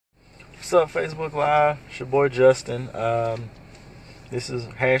What's up, Facebook Live? It's your boy Justin. This is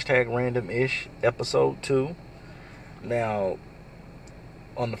hashtag random-ish episode 2. Now,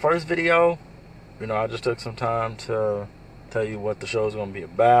 on the first video, I just took some time to tell you what the show is going to be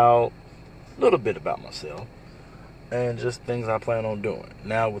about, a little bit about myself, and just things I plan on doing.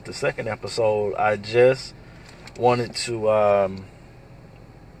 Now, with the second episode, I just wanted to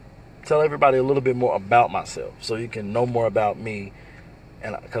tell everybody a little bit more about myself so you can know more about me.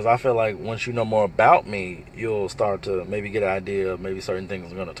 And because I feel like once you know more about me, you'll start to maybe get an idea of maybe certain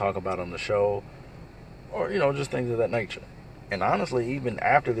things I'm going to talk about on the show, or just things of that nature. And honestly, even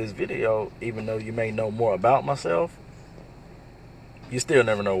after this video, even though you may know more about myself, you still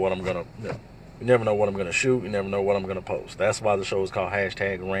never know what I'm going to you never know what I'm going to shoot. You never know what I'm going to post. That's why the show is called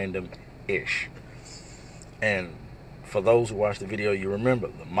hashtag random-ish. And for those who watch the video, you remember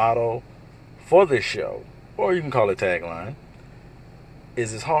the motto for this show, or you can call it tagline,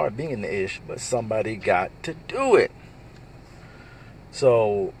 is it's hard being the ish, but somebody got to do it.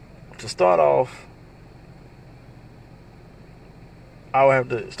 So, to start off, I would have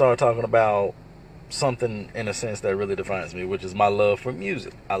to start talking about something in a sense that really defines me, which is my love for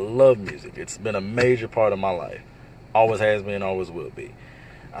music. I love music. It's been a major part of my life. Always has been, always will be.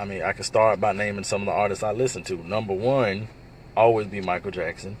 I mean, I can start by naming some of the artists I listen to. Number one, always be Michael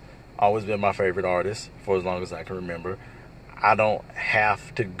Jackson. Always been my favorite artist for as long as I can remember. I don't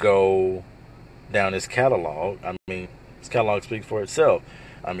have to go down his catalog. I mean, his catalog speaks for itself.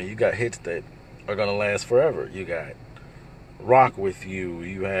 I mean, you got hits that are going to last forever. You got Rock With You.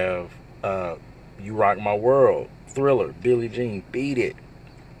 You have You Rock My World, Thriller, Billie Jean, Beat It,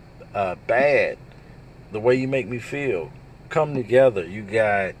 Bad, The Way You Make Me Feel, Come Together. You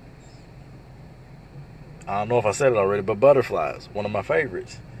got, I don't know if I said it already, but Butterflies, one of my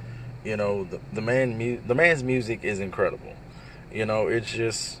favorites. The man's music is incredible. It's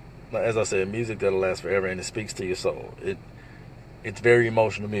just, as I said, music that'll last forever, and it speaks to your soul. It's very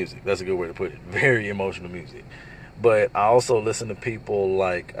emotional music. That's a good way to put it. Very emotional music. But I also listen to people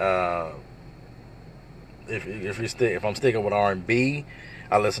like, if I'm sticking with R&B,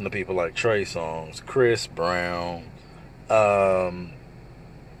 I listen to people like Trey Songz, Chris Brown,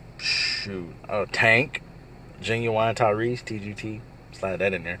 Tank, Genuine Tyrese, TGT, slide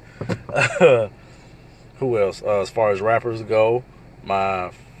that in there. Who else? As far as rappers go,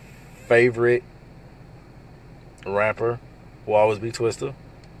 my favorite rapper will always be Twista.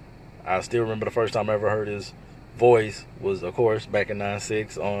 I still remember the first time I ever heard his voice was, of course, back in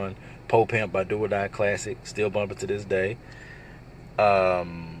 96 on Po Pimp by Do or Die Classic. Still bumping to this day.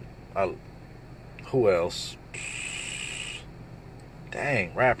 Who else?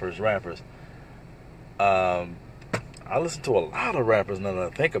 Dang, rappers. I listen to a lot of rappers now that I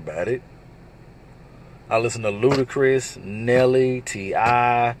think about it. I listen to Ludacris, Nelly,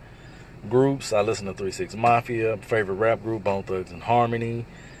 T.I. groups. I listen to 3 6 Mafia, favorite rap group, Bone Thugs and Harmony.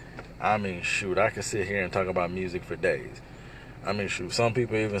 I mean, shoot, I can sit here and talk about music for days. I mean, shoot, some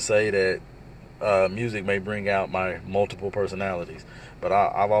people even say that music may bring out my multiple personalities. But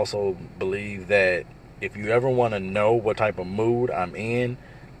I've also believed that if you ever want to know what type of mood I'm in,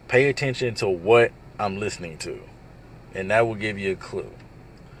 pay attention to what I'm listening to. And that will give you a clue.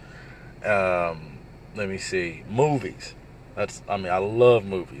 Let me see. Movies. I love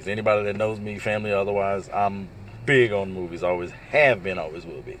movies. Anybody that knows me, family or otherwise, I'm big on movies. Always have been, always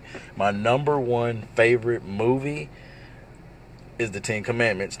will be. My number one favorite movie is The Ten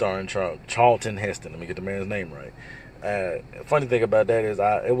Commandments, starring Charlton Heston. Let me get the man's name right. Funny thing about that is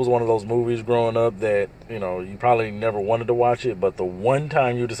it was one of those movies growing up that, you probably never wanted to watch it, but the one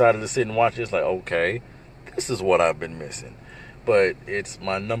time you decided to sit and watch it, it's like, okay, this is what I've been missing. But it's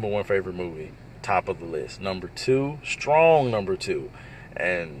my number one favorite movie. Top of the list. Number 2, strong number 2.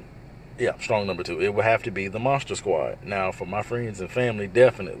 And yeah, strong number 2. It would have to be The Monster Squad. Now, for my friends and family,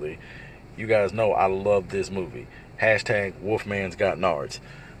 definitely, you guys know I love this movie. Hashtag Wolfman's Got Nards.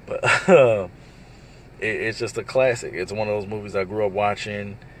 But it's just a classic. It's one of those movies I grew up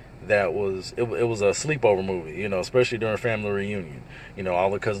watching. It was a sleepover movie, especially during family reunion.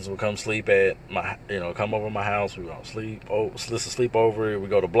 All the cousins would come sleep at come over to my house. We would all sleep. Let's sleep over. We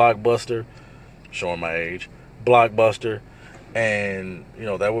go to Blockbuster. Showing my age. Blockbuster. And,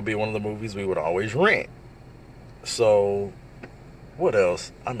 that would be one of the movies we would always rent. So, what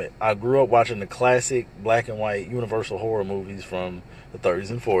else? I grew up watching the classic black and white Universal horror movies from the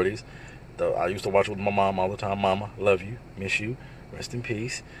 30s and 40s. I used to watch with my mom all the time. Mama, love you, miss you, rest in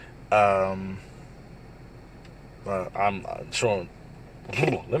peace. I'm showing.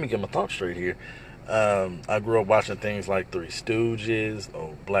 Let me get my thoughts straight here. I grew up watching things like Three Stooges,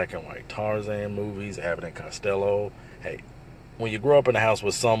 black and white Tarzan movies, Abbott and Costello. Hey, when you grow up in a house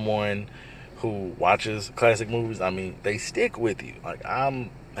with someone who watches classic movies, I mean, they stick with you. Like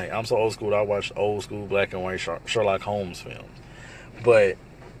I'm so old school. I watched old school black and white Sherlock Holmes films, but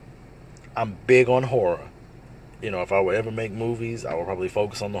I'm big on horror. You know, if I would ever make movies, I would probably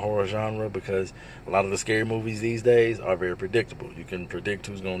focus on the horror genre because a lot of the scary movies these days are very predictable. You can predict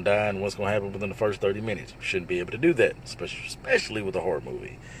who's going to die and what's going to happen within the first 30 minutes. You shouldn't be able to do that, especially with a horror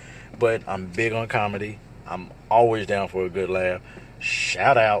movie. But I'm big on comedy. I'm always down for a good laugh.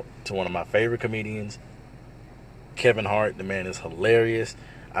 Shout out to one of my favorite comedians, Kevin Hart. The man is hilarious.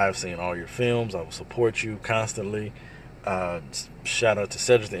 I've seen all your films. I will support you constantly. Shout out to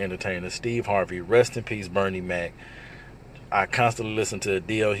Cedric the Entertainer, Steve Harvey, rest in peace Bernie Mac. I constantly listen to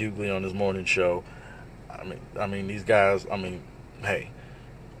D.L. Hughley on his morning show. I mean these guys, hey,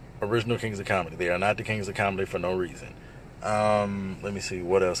 original kings of comedy. They are not the kings of comedy for no reason. Let me see,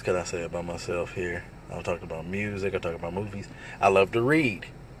 what else could I say about myself here? I'll talk about music, I'll talk about movies. I love to read,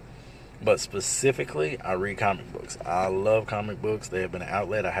 but specifically, I read comic books. I love comic books. They have been an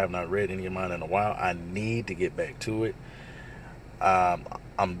outlet. I have not read any of mine in a while. I need to get back to it.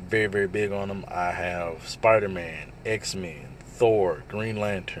 I'm very, very big on them. I have Spider-Man, X-Men, Thor, Green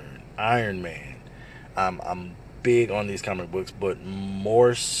Lantern, Iron Man. I'm big on these comic books, but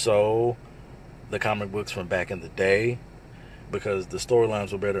more so the comic books from back in the day because the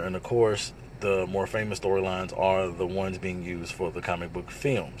storylines were better. And of course, the more famous storylines are the ones being used for the comic book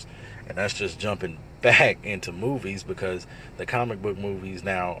films. And that's just jumping back into movies because the comic book movies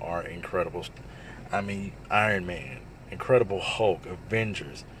now are incredible. I mean, Iron Man, Incredible Hulk,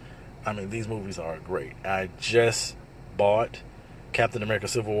 Avengers. I mean, these movies are great. I just bought Captain America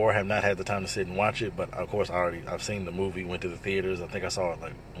Civil War. Have not had the time to sit and watch it, but of course I've seen the movie, went to the theaters. I think I saw it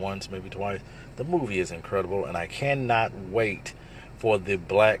like once, maybe twice. The movie is incredible, and I cannot wait for the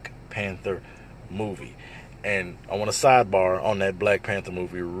Black Panther movie. And I want to sidebar on that Black Panther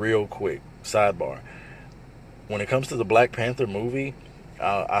movie real quick. Sidebar. When it comes to the Black Panther movie,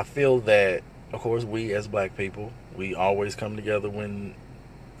 I feel that, of course, we as black people, we always come together when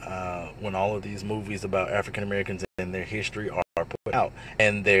all of these movies about African Americans and their history are put out.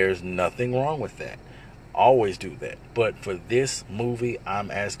 And there's nothing wrong with that. Always do that. But for this movie,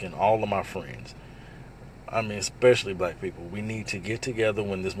 I'm asking all of my friends, I mean, especially black people, we need to get together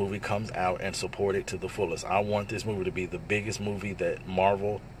when this movie comes out and support it to the fullest. I want this movie to be the biggest movie that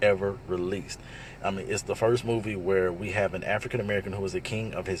Marvel ever released. I mean, it's the first movie where we have an African American who is the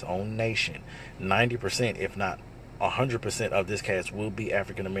king of his own nation. 90%, if not 100% of this cast will be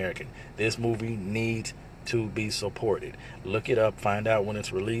African American. This movie needs to be supported. Look it up, find out when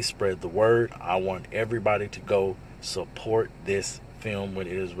it's released, spread the word. I want everybody to go support this film when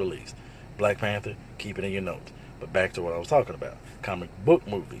it is released. Black Panther, keep it in your notes. But back to what I was talking about. Comic book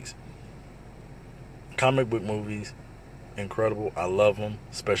movies. Comic book movies, incredible. I love them,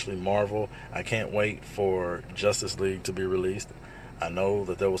 especially Marvel. I can't wait for Justice League to be released. I know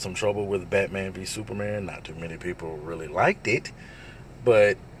that there was some trouble with Batman v Superman. Not too many people really liked it.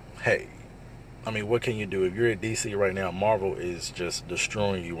 But, hey, I mean, what can you do? If you're at DC right now, Marvel is just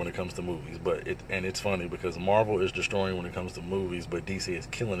destroying you when it comes to movies. And it's funny because Marvel is destroying when it comes to movies, but DC is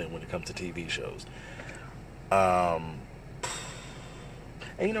killing it when it comes to TV shows. And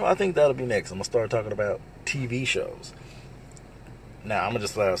you know, I think that'll be next. I'm gonna start talking about TV shows. Now, I'm gonna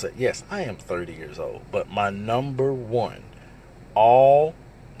just flat out say, yes, I am 30 years old, but my number one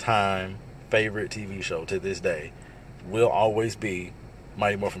all-time favorite TV show to this day will always be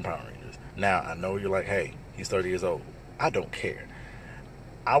Mighty Morphin Power Rangers. Now, I know you're like, hey, he's 30 years old. I don't care.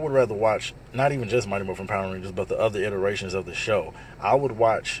 I would rather watch not even just Mighty Morphin Power Rangers, but the other iterations of the show. I would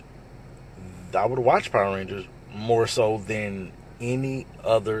watch Power Rangers more so than any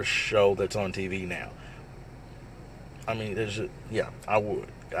other show that's on TV now. I mean, I would.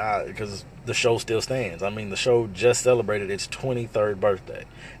 Because the show still stands. I mean, the show just celebrated its 23rd birthday.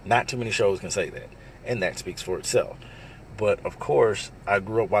 Not too many shows can say that. And that speaks for itself. But, of course, I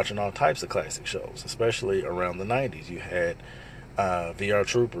grew up watching all types of classic shows, especially around the 90s. You had VR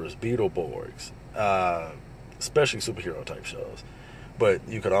Troopers, Beetleborgs, especially superhero type shows. But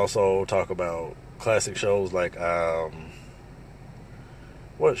you could also talk about classic shows like,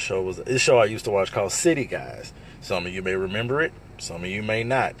 what show was it? This show I used to watch called City Guys. Some of you may remember it. Some of you may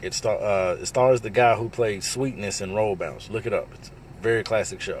not. It stars the guy who played Sweetness in Roll Bounce. Look it up. It's a very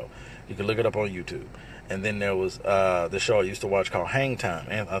classic show. You can look it up on YouTube. And then there was the show I used to watch called Hang Time.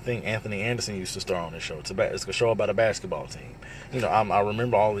 And I think Anthony Anderson used to star on this show. It's a show about a basketball team. You know, I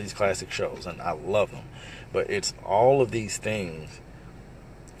remember all these classic shows, and I love them. But it's all of these things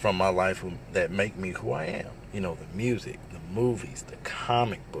from my life that make me who I am. You know, the music, the movies, the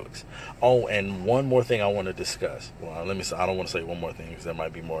comic books. Oh, and one more thing I want to discuss. Well, let me say, I don't want to say one more thing because there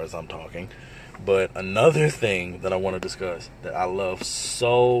might be more as I'm talking. But another thing that I want to discuss that I love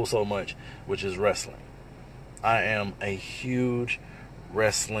so, so much, which is wrestling. I am a huge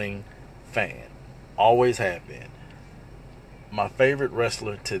wrestling fan. Always have been. My favorite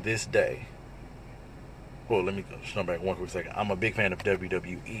wrestler to this day. Well, let me jump back one quick second. I'm a big fan of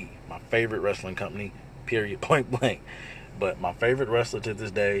WWE. My favorite wrestling company, period, point blank. But my favorite wrestler to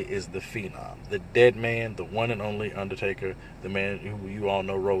this day is the Phenom. The dead man, the one and only Undertaker. The man who you all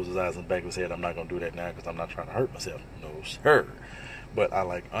know rolls his eyes in the back of his head. I'm not going to do that now because I'm not trying to hurt myself. No, sir. But I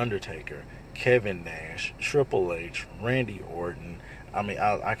like Undertaker, Kevin Nash, Triple H, Randy Orton. I mean,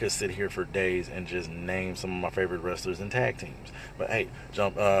 I could sit here for days and just name some of my favorite wrestlers in tag teams. But hey,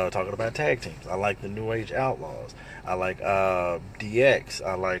 talking about tag teams, I like the New Age Outlaws. I like DX.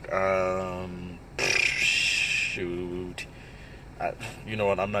 I like shoot. You know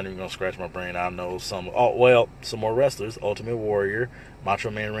what? I'm not even gonna scratch my brain. I know some. Oh well, some more wrestlers: Ultimate Warrior,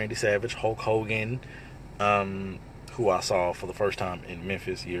 Macho Man Randy Savage, Hulk Hogan, who I saw for the first time in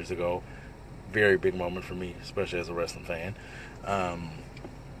Memphis years ago. Very big moment for me, especially as a wrestling fan.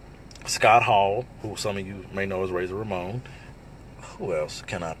 Scott Hall, who some of you may know as Razor Ramon. Who else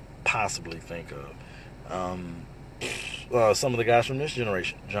can I possibly think of? Some of the guys from this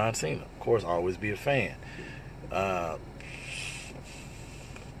generation. John Cena, of course, I'll always be a fan.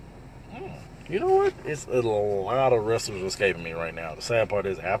 You know what? It's a lot of wrestlers escaping me right now. The sad part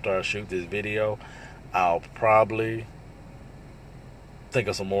is, after I shoot this video, I'll probably think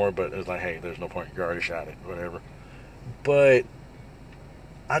of some more, but it's like, hey, there's no point. You already shot it, whatever. But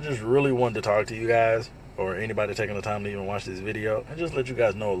I just really wanted to talk to you guys, or anybody taking the time to even watch this video, and just let you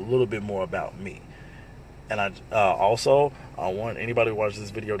guys know a little bit more about me. And I want anybody who watches this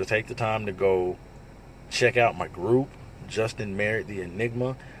video to take the time to go check out my group, Justin Merritt the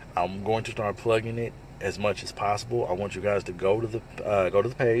Enigma. I'm going to start plugging it as much as possible. I want you guys to go to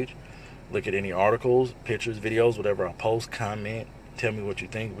the page, look at any articles, pictures, videos, whatever I post, comment, tell me what you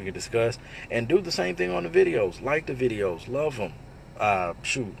think. We can discuss, and do the same thing on the videos. Like the videos, love them.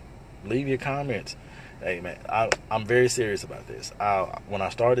 Leave your comments. Hey man, I'm very serious about this. When I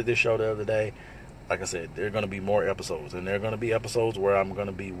started this show the other day, like I said, there are going to be more episodes, and there are going to be episodes where I'm going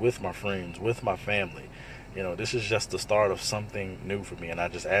to be with my friends, with my family. You know, this is just the start of something new for me, and I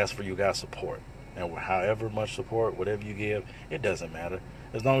just ask for you guys' support. And however much support, whatever you give, it doesn't matter,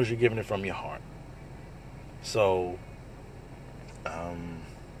 as long as you're giving it from your heart. So, I'm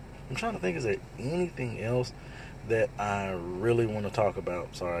trying to think, is there anything else that I really want to talk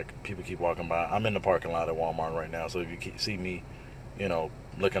about? Sorry, people keep walking by. I'm in the parking lot at Walmart right now, so if you see me,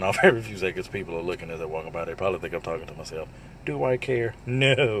 looking off every few seconds, people are looking as they're walking by. They probably think I'm talking to myself. Do I care?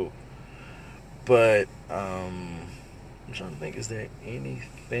 No. But I'm trying to think, is there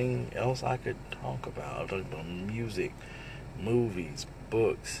anything else I could talk about? I'm talking about music, movies,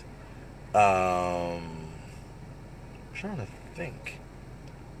 books. I'm trying to think.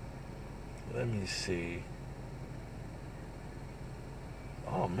 Let me see.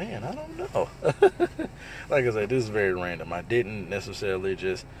 Oh man, I don't know. Like I said, this is very random. I didn't necessarily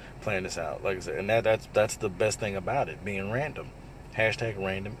just plan this out. Like I said, and that's the best thing about it, being random.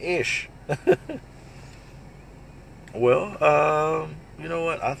 #random-ish. Well, you know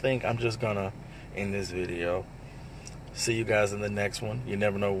what? I think I'm just gonna end this video. See you guys in the next one. You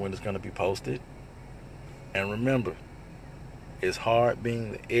never know when it's gonna be posted. And remember, it's hard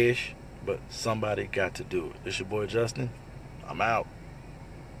being the ish, but somebody got to do it. It's your boy Justin. I'm out.